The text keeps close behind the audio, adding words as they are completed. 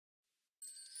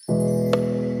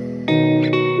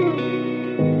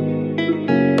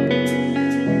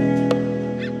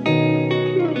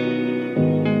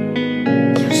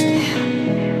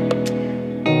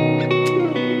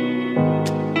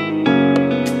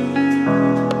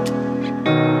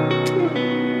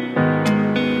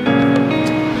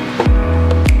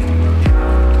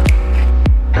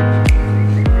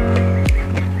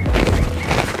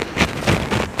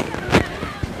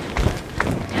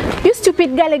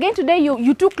girl, again today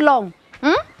you took long.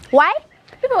 Why?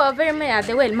 People are very mad at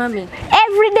the well, mommy.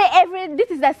 Every day,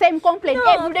 this is the same complaint.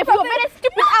 No, every day. You're very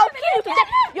stupid. I'll kill you today.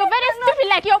 You're very stupid,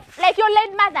 like your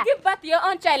late mother. Give birth to your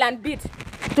own child and beat.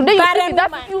 Today you Barren sleep with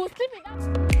that. woman. You sleep with that.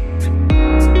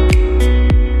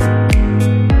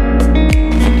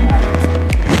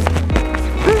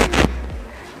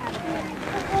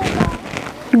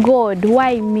 God,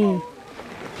 why me?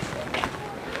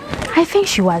 I think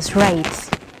she was right.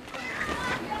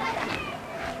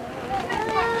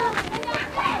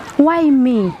 Why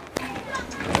me?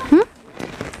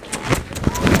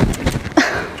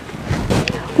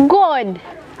 God,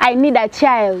 I need a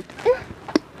child.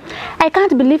 I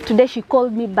can't believe today she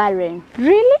called me barren.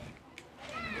 Really?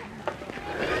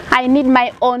 I need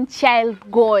my own child,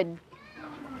 God.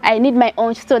 I need my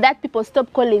own, so that people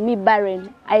stop calling me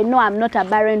barren. I know I'm not a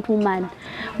barren woman.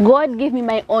 God, give me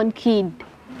my own kid.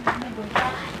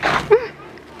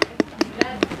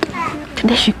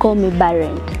 Today she called me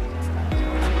barren.